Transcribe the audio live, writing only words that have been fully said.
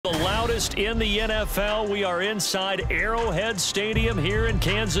noticed in the NFL, we are inside Arrowhead Stadium here in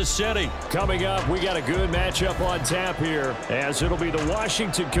Kansas City. Coming up, we got a good matchup on tap here, as it'll be the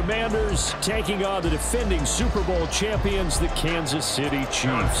Washington Commanders taking on the defending Super Bowl champions, the Kansas City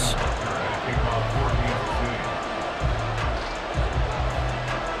Chiefs.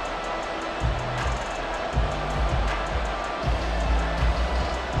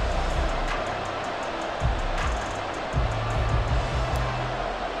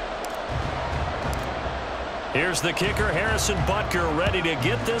 Here's the kicker, Harrison Butker, ready to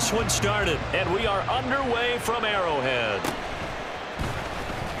get this one started. And we are underway from Arrowhead.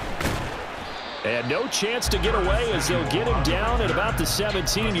 And no chance to get away as they'll get him down at about the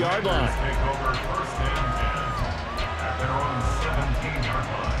 17-yard line.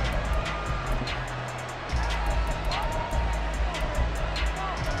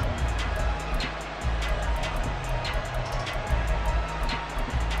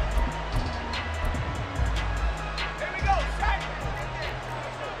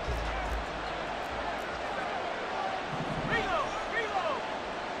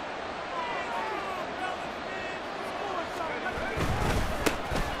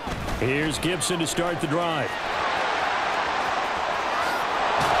 Here's Gibson to start the drive.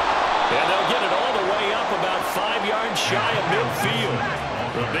 And they'll get it all the way up about 5 yards shy of midfield.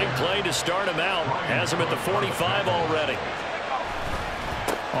 The big play to start him out has him at the 45 already.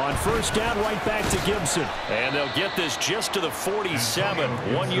 On first down, right back to Gibson. And they'll get this just to the 47,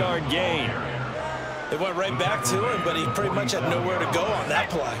 1-yard gain. They went right back to him, but he pretty much had nowhere to go on that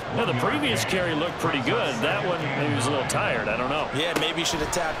play. Now, the previous carry looked pretty good. That one, maybe he was a little tired. I don't know. Yeah, maybe he should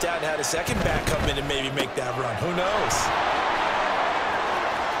have tapped out and had a second back come in and maybe make that run. Who knows?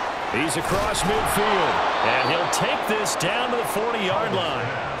 He's across midfield, and he'll take this down to the 40-yard line.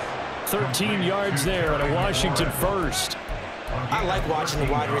 13 yards there on a Washington first. I like watching the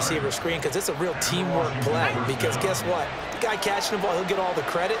wide receiver screen because it's a real teamwork play. Because guess what? The guy catching the ball, he'll get all the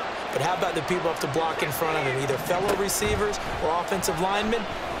credit. But how about the people up to block in front of him, either fellow receivers or offensive linemen?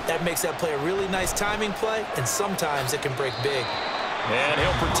 That makes that play a really nice timing play, and sometimes it can break big. And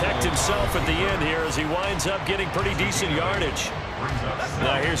he'll protect himself at the end here as he winds up getting pretty decent yardage.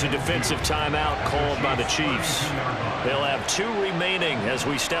 Now here's a defensive timeout called by the Chiefs. They'll have 2 remaining as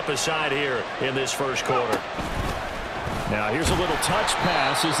we step aside here in this first quarter. Now here's a little touch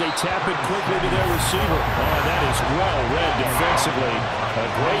pass as they tap it quickly to their receiver. Oh, that is well read defensively. A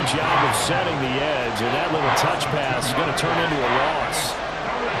great job of setting the edge, and that little touch pass is going to turn into a loss.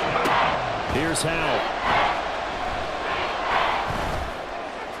 Here's Howe.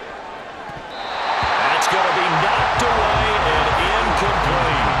 That's going to be knocked away and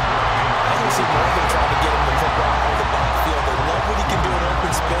incomplete. I don't see more than trying to get him the football out of the backfield. They love what he can do in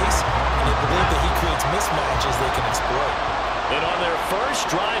open space, and they believe that he creates mismatches they can exploit. And on their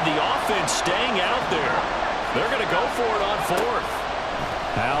first drive, the offense staying out there. They're going to go for it on 4th.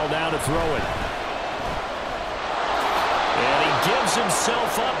 Howell down to throw it. And he gives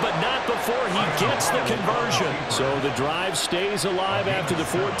himself up, but not before he gets the conversion. So the drive stays alive after the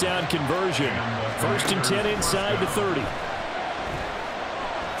 4th down conversion. 1st and 10 inside the 30.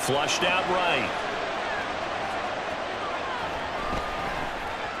 Flushed out right.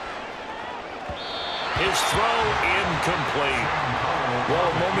 His throw incomplete. Well,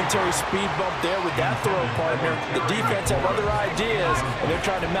 a momentary speed bump there with that throw, partner. The defense have other ideas, and they're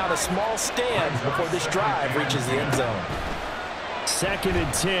trying to mount a small stand before this drive reaches the end zone. 2nd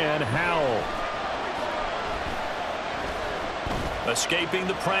and 10, Howell. Escaping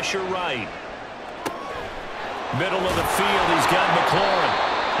the pressure right. Middle of the field, he's got McLaurin.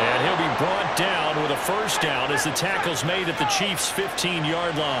 And he'll be brought down with a first down as the tackle's made at the Chiefs'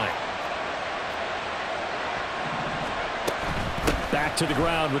 15-yard line. Back to the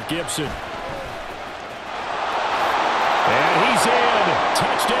ground with Gibson. And he's in.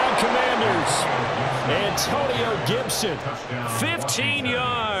 Touchdown, Commanders. Antonio Gibson, 15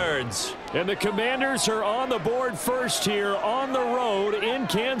 yards. And the Commanders are on the board first here on the road in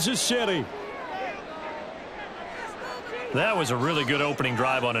Kansas City. That was a really good opening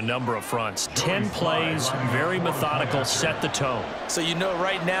drive on a number of fronts. 10 plays, very methodical, set the tone. So you know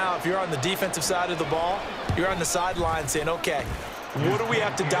right now, if you're on the defensive side of the ball, you're on the sideline saying, okay, what do we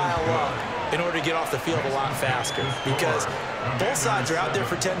have to dial up in order to get off the field a lot faster? Because both sides are out there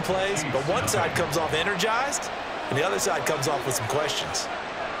for 10 plays, but one side comes off energized, and the other side comes off with some questions.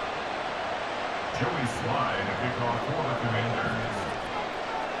 Joey Slide, a kickoff for the Commanders.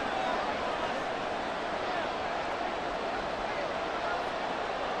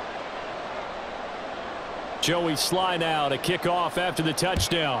 Joey Sly now to kick off after the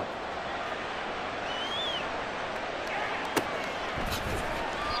touchdown.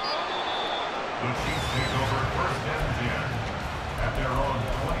 The Chiefs take over 1st and 10 at their own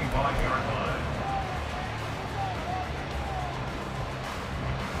 25-yard line.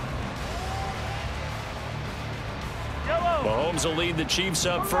 Mahomes will lead the Chiefs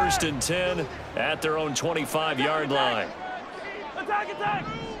up 1st and 10 at their own 25-yard line. Attack!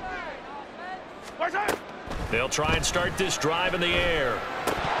 They'll try and start this drive in the air.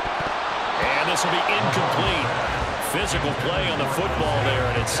 And this will be incomplete. Physical play on the football there,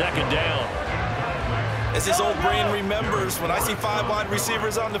 and it's 2nd down. As his old brain remembers, when I see 5 wide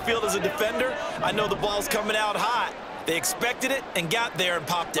receivers on the field as a defender, I know the ball's coming out hot. They expected it and got there and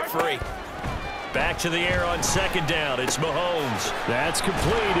popped it free. Back to the air on 2nd down. It's Mahomes. That's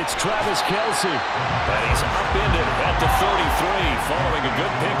complete. It's Travis Kelce. And he's upended at the 33, following a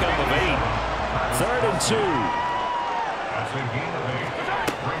good pickup of 8. 3rd and 2. That's a gain of 8.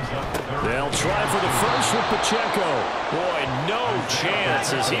 Brings up the 3rd. They'll try for the first with Pacheco. Boy, no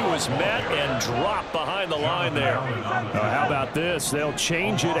chance as he was met and dropped behind the line there. How about this? They'll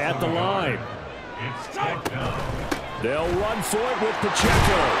change it at the line. It's checked down. They'll run for it with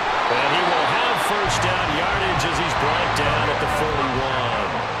Pacheco. And he will have 1st down yardage as he's brought down at the 41.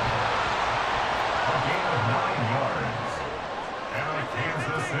 A gain of 9 yards. And the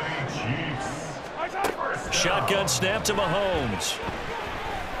Kansas City Chiefs. First down. Shotgun snap to Mahomes.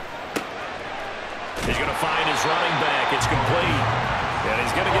 He's going to find his running back. It's complete. And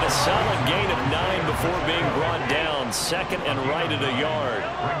he's going to get a solid gain of 9 before being brought down. 2nd and right at a yard.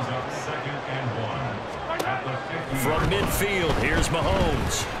 Brings up 2nd and 1. At the 50. From midfield, here's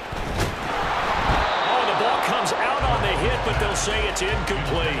Mahomes. Oh, the ball comes out on the hit, but they'll say it's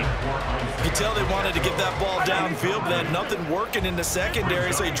incomplete. You can tell they wanted to get that ball downfield, but they had nothing working in the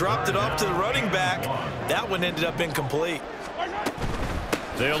secondary, so he dropped it off to the running back. That one ended up incomplete.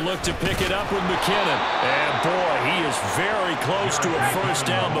 They'll look to pick it up with McKinnon. And, boy, he is very close to a 1st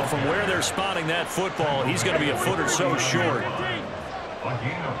down, but from where they're spotting that football, he's going to be a foot or so short. A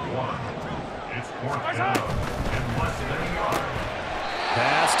gain of 1. It's 4th down and less than a yard.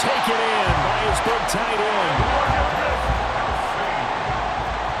 Pass taken in by his big tight end.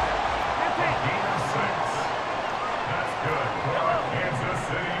 A gain of 6. That's good for our Kansas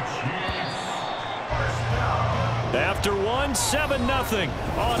City Chiefs. First down. After 1, 7-0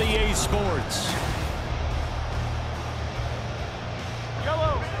 on EA Sports.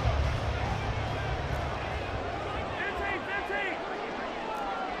 Yellow. 15.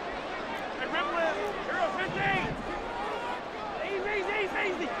 Hey, rip left. Hero, 15.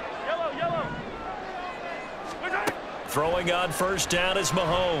 Easy. Yellow. Throwing on 1st down is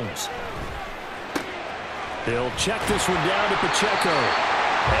Mahomes. He'll check this one down to Pacheco.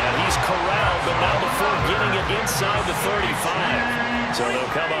 And he's corralled, but now before getting it inside the 35. So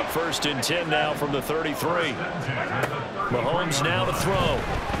they'll come up 1st and 10 now from the 33. Mahomes now to throw.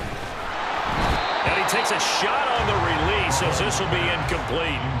 And he takes a shot on the release as this will be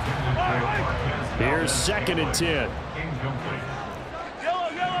incomplete. Here's 2nd and 10. Incomplete.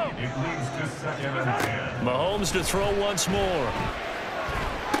 Yellow. It leads to 2nd and 10. Mahomes to throw once more.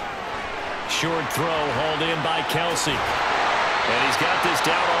 Short throw hauled in by Kelce. And he's got this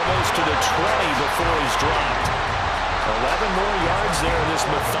down almost to the 20 before he's dropped. 11 more yards there. This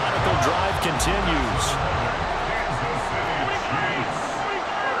methodical drive continues.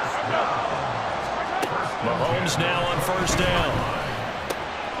 Mahomes now on 1st down.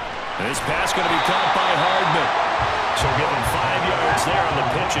 And this pass going to be caught by Hardman. So give him 5 yards there on the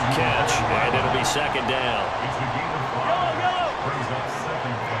pitch and catch. And it'll be 2nd down. It's a gain of 5. Brings up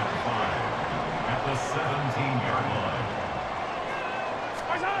 2nd and 5 at the 17-yard line.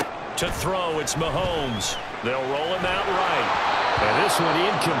 To throw, it's Mahomes. They'll roll him out right. And this one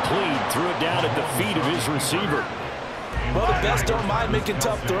incomplete. Threw it down at the feet of his receiver. Well, the best don't mind making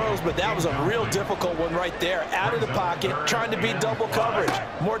tough throws, but that was a real difficult one right there. Out of the pocket, trying to beat double coverage.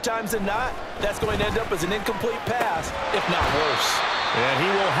 More times than not, that's going to end up as an incomplete pass, if not worse. And he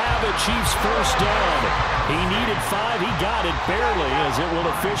will have a Chiefs 1st down. He needed 5. He got it barely, as it will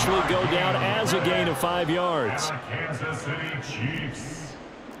officially go down as a gain of 5 yards. Kansas City Chiefs.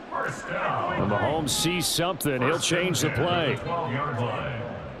 First down. And Mahomes sees something. He'll change the play. 12-yard line.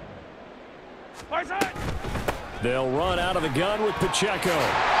 They'll run out of the gun with Pacheco.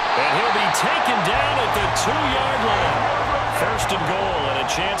 And he'll be taken down at the 2-yard line. 1st and goal, and a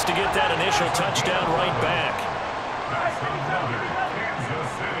chance to get that initial touchdown right back.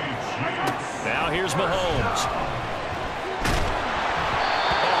 Now here's Mahomes.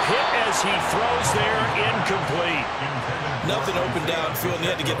 A hit as he throws there, incomplete. Nothing open downfield, and he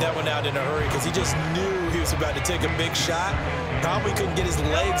had to get that one out in a hurry because he just knew he was about to take a big shot. Probably couldn't get his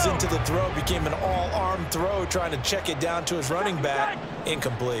legs into the throw. Became an all-arm throw, trying to check it down to his running back.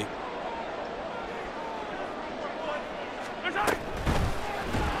 Incomplete.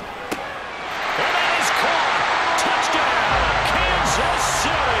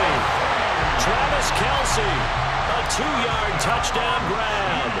 Kelsey. A 2-yard touchdown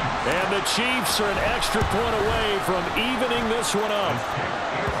grab. And the Chiefs are an extra point away from evening this one up.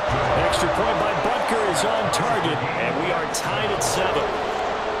 Extra point by Butker is on target, and we are tied at 7.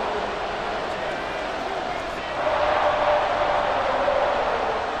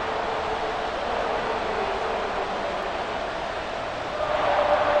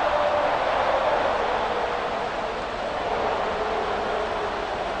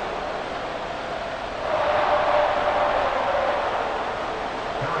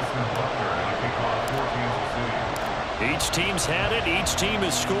 Each team's had it. Each team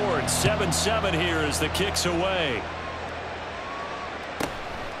has scored. 7-7 here as the kick's away.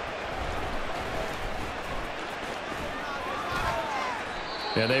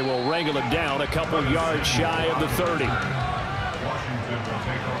 And they will wrangle him down a couple yards shy of the 30. Washington will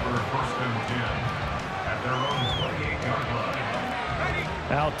take over 1st and 10 at their own 28-yard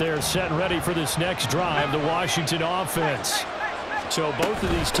line. Out there set and ready for this next drive, the Washington offense. So both of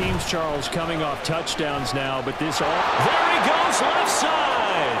these teams, Charles, coming off touchdowns now, but this all... There he goes, left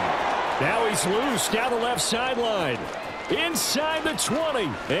side. Now he's loose down the left sideline. Inside the 20,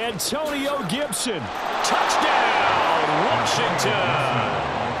 Antonio Gibson. Touchdown, Washington.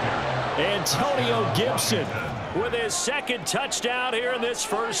 Antonio Gibson With his second touchdown here in this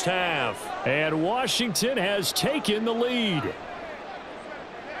first half. And Washington has taken the lead.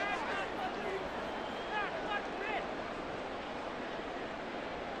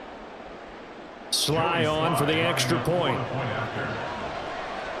 Sly on for the extra point.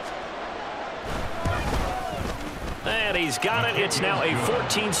 And he's got it. It's now a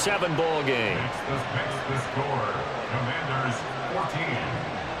 14-7 ball game. The score. Commanders 14,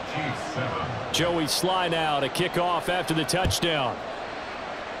 Chiefs 7. Joey Sly now to kick off after the touchdown.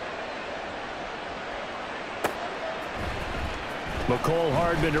 McCole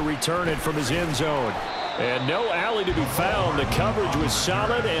Hardman to return it from his end zone. And no alley to be found. The coverage was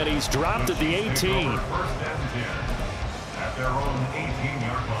solid, and he's dropped at the 18. 1st and 10 at their own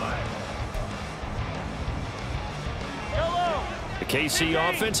 18-yard line. The KC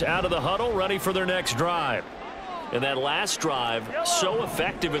offense out of the huddle, ready for their next drive. And that last drive, so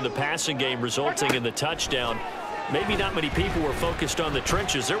effective in the passing game, resulting in the touchdown. Maybe not many people were focused on the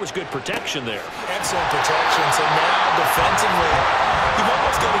trenches. There was good protection there. Excellent protection. So now defensively, you've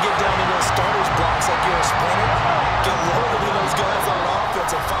almost got to get down to those starters blocks like you're a sprinter. Get lower than those guys on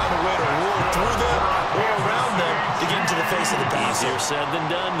offense and find a way to roll through them or around them to get into the face of the passer. Easier said than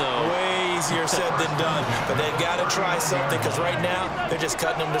done, though. Way easier said than done. But they've got to try something because right now they're just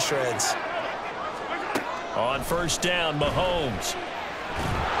cutting them to shreds. On first down, Mahomes.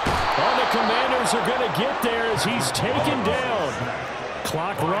 Well, the Commanders are going to get there as he's taken down.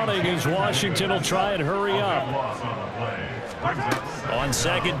 Clock running as Washington will try and hurry up. On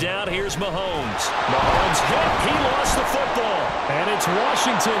second down, here's Mahomes. Mahomes hit. He lost the football. And it's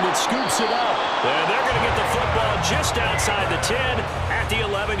Washington that scoops it up. And they're going to get the football just outside the 10 at the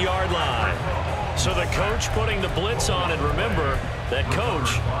 11-yard line. So the coach putting the blitz on, and remember, that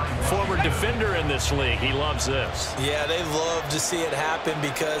coach, former defender in this league, he loves this. Yeah, they love to see it happen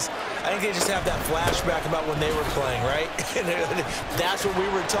because I think they just have that flashback about when they were playing, right? That's what we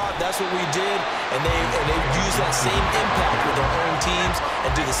were taught. That's what we did. And they use that same impact with their own teams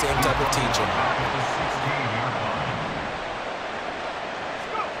and do the same type of teaching.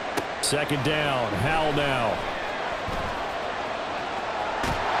 Second down, Howell now.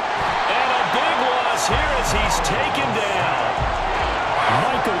 And a big loss here as he's taken down.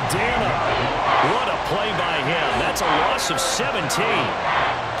 Michael Dana. What a play by him. That's a loss of 17.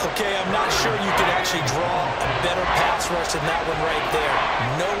 Okay, I'm not sure you could actually draw a better pass rush than that one right there.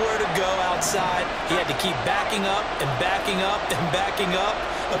 Nowhere to go outside. He had to keep backing up and backing up and backing up.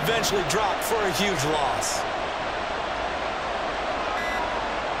 Eventually dropped for a huge loss.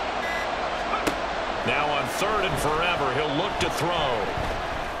 Now on third and forever, he'll look to throw.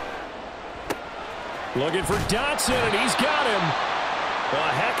 Looking for Dotson, and he's got him. A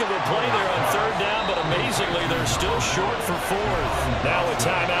heck of a play there on third down, but amazingly, they're still short for fourth. Now a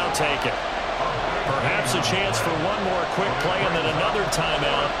timeout taken. Perhaps a chance for one more quick play and then another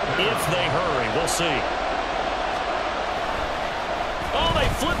timeout if they hurry. We'll see. Oh,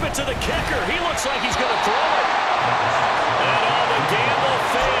 they flip it to the kicker. He looks like he's going to throw it. And all the gamble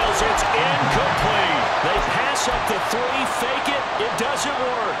fails. It's incomplete. They pass up the three, fake it. It doesn't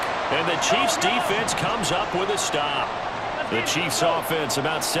work. And the Chiefs defense comes up with a stop. The Chiefs offense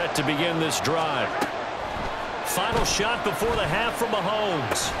about set to begin this drive. Final shot before the half from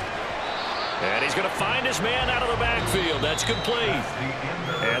Mahomes. And he's going to find his man out of the backfield. That's complete.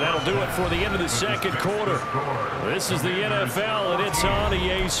 And that'll do it for the end of the second quarter. This is the NFL, and it's on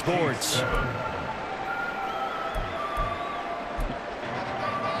EA Sports.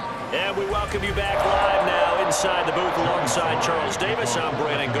 And we welcome you back live now inside the booth alongside Charles Davis. I'm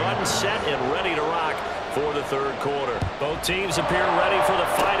Brandon Gordon, set and ready to rock for the third quarter. Both teams appear ready for the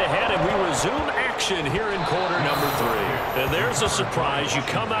fight ahead, and we resume action here in quarter number 3. And there's a surprise. You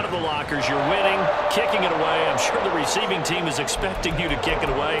come out of the lockers, you're winning, kicking it away. I'm sure the receiving team is expecting you to kick it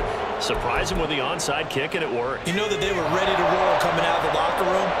away. Surprise them with the onside kick, and it worked. You know that they were ready to roll coming out of the locker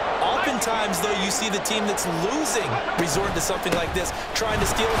room. Oftentimes, though, you see the team that's losing resort to something like this, trying to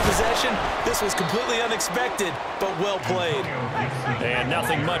steal possession. This was completely unexpected, but well played. And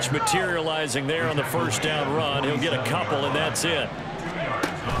nothing much materializing there on the first down run. He'll get a couple, and that's it.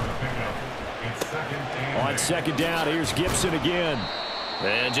 On second down, here's Gibson again.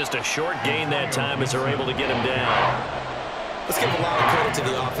 And just a short gain that time as they're able to get him down. Let's give a lot of credit to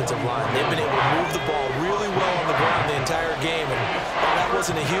the offensive line. They've been able to move the ball really well on the ground the entire game. And while that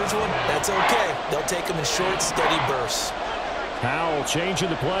wasn't a huge one, that's okay. They'll take them in short, steady bursts. Powell changing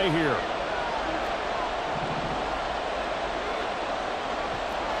the play here.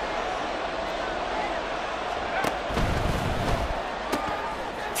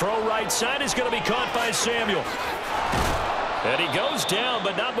 Throw right side is going to be caught by Samuel. And he goes down,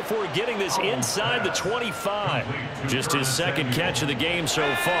 but not before getting this inside the 25. Just his second catch of the game so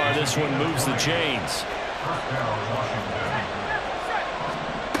far. This one moves the chains.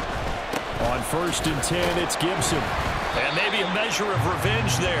 On 1st and 10, it's Gibson. And maybe a measure of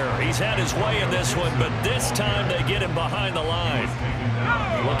revenge there. He's had his way in this one, but this time they get him behind the line.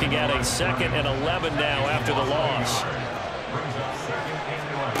 Looking at a 2nd and 11 now after the loss.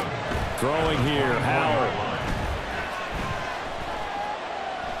 Throwing here, Howell.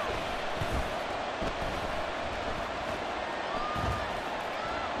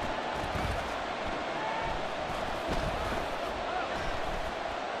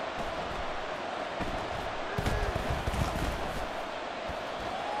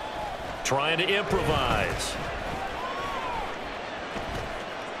 Trying to improvise.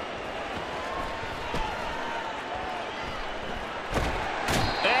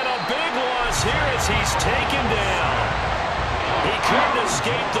 And a big loss here as he's taken down. He couldn't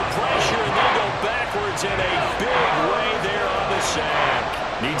escape the pressure, and they go backwards in a big way there on the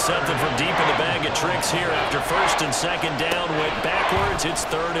sack. Need something from deep in the bag of tricks here after 1st and 2nd down. Went backwards. It's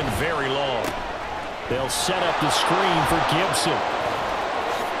 3rd and very long. They'll set up the screen for Gibson.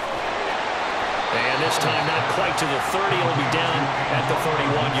 And this time not quite to the 30. It'll be down at the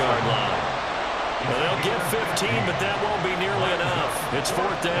 31-yard line. Well, they'll get 15, but that won't be nearly enough. It's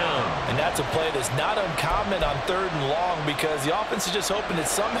 4th down. And that's a play that's not uncommon on 3rd and long because the offense is just hoping that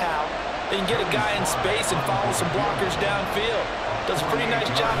somehow they can get a guy in space and follow some blockers downfield. Does a pretty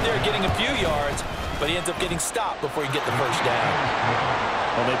nice job there getting a few yards, but he ends up getting stopped before he get the 1st down.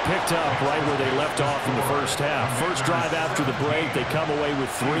 Well, they picked up right where they left off in the first half. First drive after the break, they come away with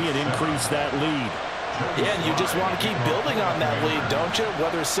 3 and increase that lead. Yeah, and you just want to keep building on that lead, don't you?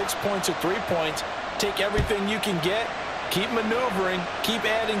 Whether it's 6 points or 3 points, take everything you can get, keep maneuvering, keep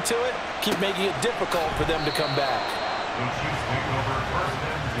adding to it, keep making it difficult for them to come back. The Chiefs take over 1st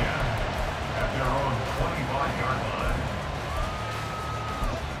and 10 at their own 25-yard line.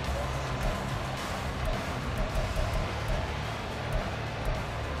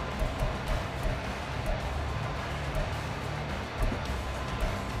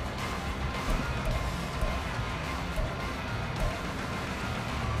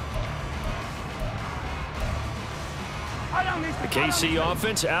 The KC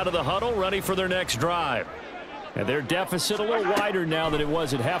offense out of the huddle, ready for their next drive. And their deficit a little wider now than it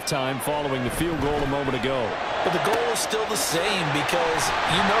was at halftime following the field goal a moment ago. But the goal is still the same because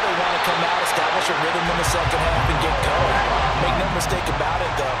you know they want to come out, establish a rhythm in the second half, and get going. Make no mistake about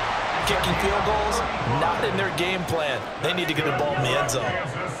it, though. Kicking field goals, not in their game plan. They need to get the ball in the end zone.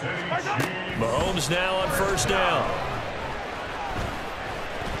 Mahomes now on 1st down.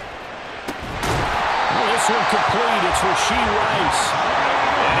 This one complete. It's Rashee Rice.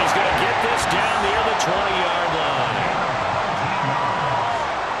 And he's going to get this down near the 20-yard line.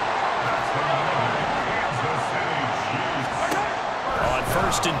 On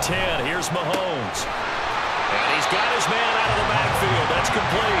 1st and 10, here's Mahomes. And he's got his man out of the backfield. That's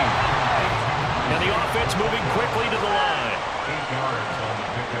complete. And the offense moving quickly to the line.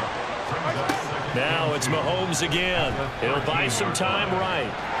 Now it's Mahomes again. He'll buy some time right.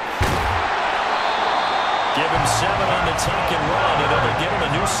 Give him 7 on the tuck and run, and it'll give him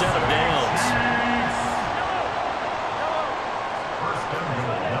a new set of downs.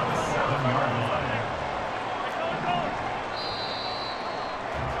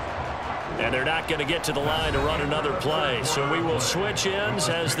 And they're not going to get to the line to run another play, so we will switch ends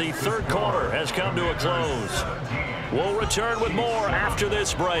as the third quarter has come to a close. We'll return with more after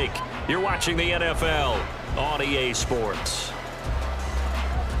this break. You're watching the NFL on EA Sports.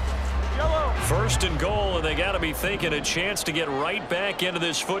 Yellow. First and goal, and they got to be thinking a chance to get right back into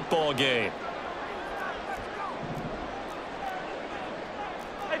this football game.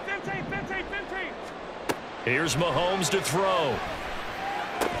 Hey, 15, 15, 15. Here's Mahomes to throw.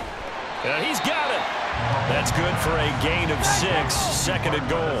 And he's got it. That's good for a gain of 6, second and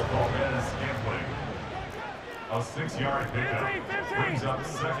goal. A 6-yard pickup brings up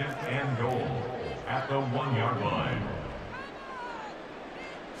second and goal at the 1-yard line.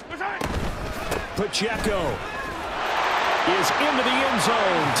 Pacheco is into the end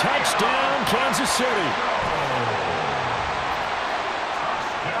zone. Touchdown, Kansas City.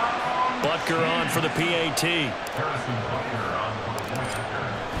 Butker on for the PAT. Harrison Butker on for the point-kicker.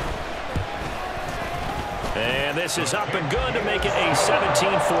 And this is up and good to make it a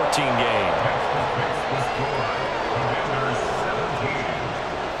 17-14 game.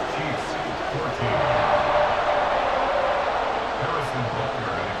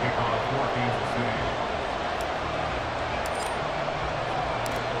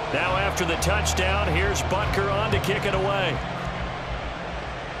 Now after the touchdown, here's Butker on to kick it away.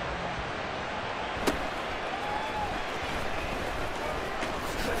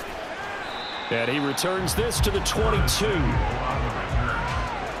 And he returns this to the 22. Washington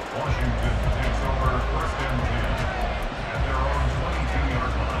takes over first and 10 at their own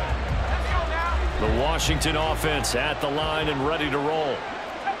 22-yard line. The Washington offense at the line and ready to roll.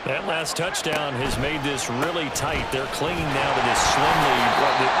 That last touchdown has made this really tight. They're clinging now to this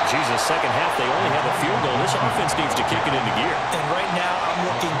second half, they only have a field goal. This offense needs to kick it into gear. And right now, I'm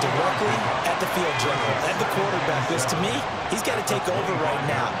looking directly at the field general, at the quarterback. Because to me, he's got to take over right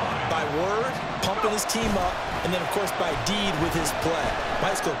now. By word, pumping his team up, and then, of course, by deed with his play.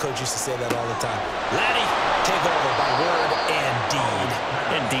 My high school coach used to say that all the time. Laddie, take over by word and deed.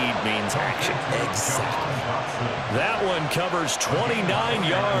 And deed means action. Exactly. That one covers 29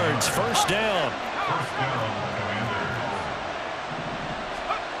 yards. First down.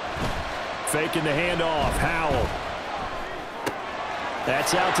 Faking the handoff. Howell.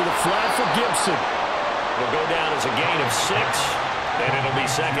 That's out to the flat for Gibson. Will go down as a gain of 6, and it'll be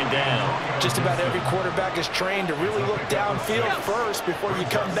second down. Just about every quarterback is trained to really look downfield first before you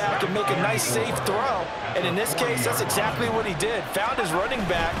come back and make a nice, safe throw. And in this case, that's exactly what he did. Found his running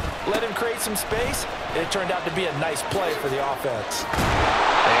back, let him create some space, and it turned out to be a nice play for the offense.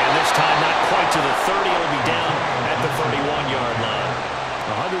 And this time not quite to the 30. It'll be down at the 31-yard line.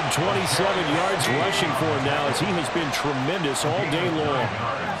 127 yards rushing for him now as he has been tremendous all day long.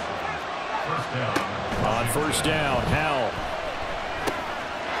 On first down, Howell.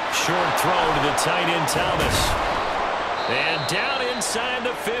 Short throw to the tight end, Thomas. And down inside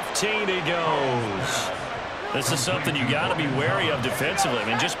the 15 he goes. This is something you got to be wary of defensively. I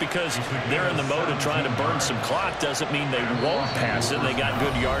mean, just because they're in the mode of trying to burn some clock doesn't mean they won't pass it. They got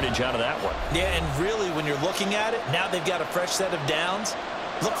good yardage out of that one. Yeah, and really, when you're looking at it, now they've got a fresh set of downs.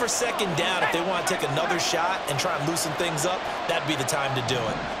 Look for second down if they want to take another shot and try and loosen things up. That'd be the time to do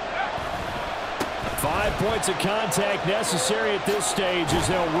it. 5 points of contact necessary at this stage as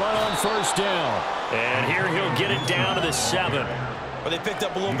they'll run on first down. And here he'll get it down to the 7. Well, they picked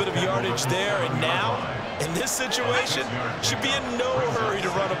up a little bit of yardage there, and now, in this situation, should be in no hurry to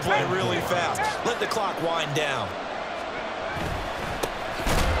run a play really fast. Let the clock wind down.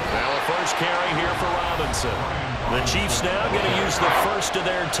 Now a first carry here for Robinson. The Chiefs now going to use the first of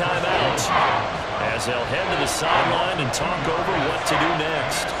their timeouts as they'll head to the sideline and talk over what to do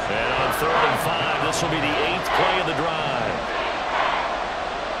next. And on 3rd and 5, this will be the 8th play of the drive.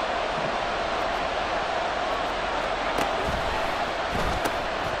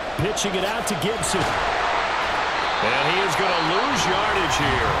 Pitching it out to Gibson. And he is going to lose yardage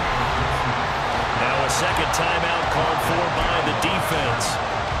here. Now a second timeout called for by the defense,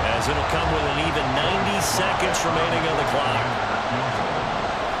 as it'll come with an even 90 seconds remaining on the clock.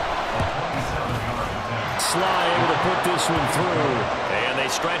 Sly able to put this one through. And they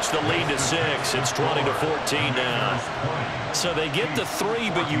stretch the lead to 6. It's 20-14 now. So they get the 3,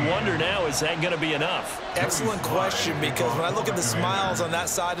 but you wonder now, is that going to be enough? Excellent question, because when I look at the smiles on that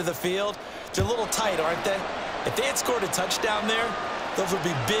side of the field, they're a little tight, aren't they? If they had scored a touchdown there, those would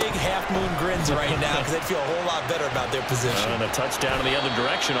be big half-moon grins right now because they'd feel a whole lot better about their position. And a touchdown in the other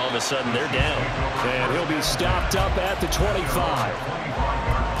direction, all of a sudden they're down. And he'll be stopped up at the 25.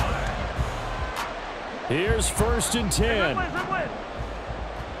 Here's 1st and 10.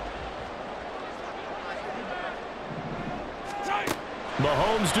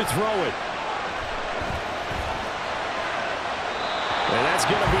 Mahomes to throw it. And that's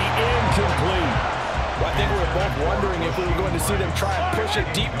going to be incomplete. Well, I think we were both wondering if we were going to see them try and push it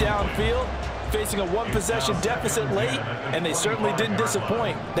deep downfield, facing a one-possession deficit late, and they certainly didn't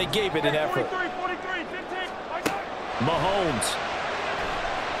disappoint. They gave it an effort. 43, 15. Mahomes.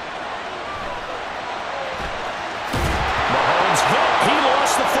 Mahomes hit. He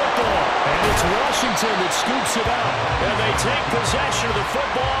lost the football. And it's Washington that scoops it out. And they take possession of the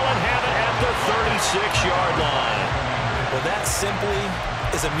football and have it at the 36-yard line. Well, that simply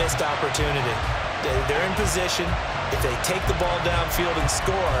is a missed opportunity. They're in position. If they take the ball downfield and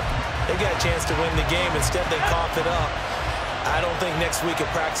score, they got a chance to win the game. Instead, they cough it up. I don't think next week at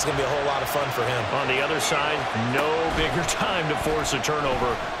practice is going to be a whole lot of fun for him. On the other side, no bigger time to force a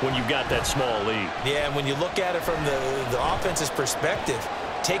turnover when you've got that small lead. Yeah, and when you look at it from the offense's perspective,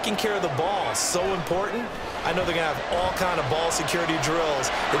 taking care of the ball is so important. I know they're going to have all kind of ball security drills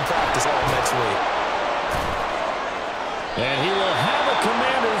in practice all next week. And he will have a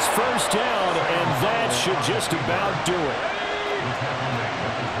Commander's first down, and that should just about do it.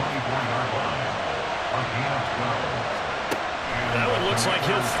 That one looks like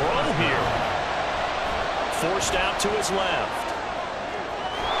he'll throw here. Forced out to his left.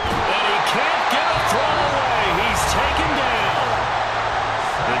 And he can't get a throw away. He's taken down.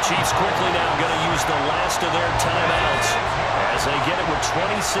 The Chiefs quickly now going to use the last of their timeouts as they get it with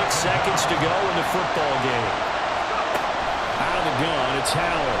 26 seconds to go in the football game. Out of the gun, it's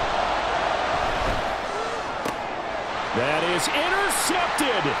Howard. That is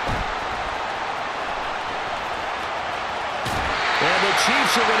intercepted. And the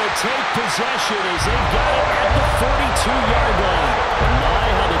Chiefs are going to take possession as they've got it at the 42-yard line. And my,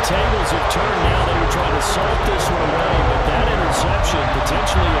 how the tables have turned now. They were trying to salt this one away, but that interception,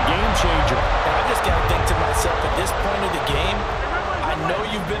 potentially a game changer. And I just got to think to myself, at this point of the game, I know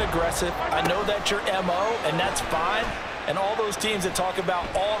you've been aggressive. I know that's your MO, and that's fine. And all those teams that talk about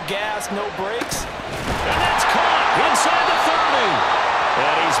all gas, no brakes. And that's caught inside the 30.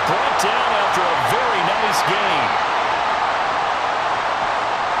 And he's brought down after a very nice game.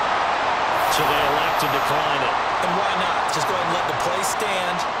 So they elect to decline it. And why not? Just go ahead and let the play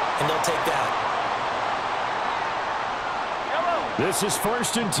stand, and they'll take that. This is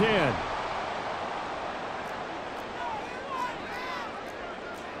 1st and 10.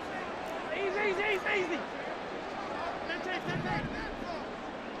 Easy.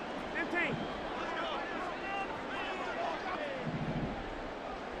 15.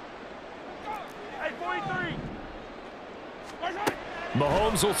 Hey, 43.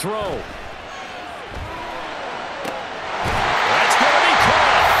 Mahomes will throw.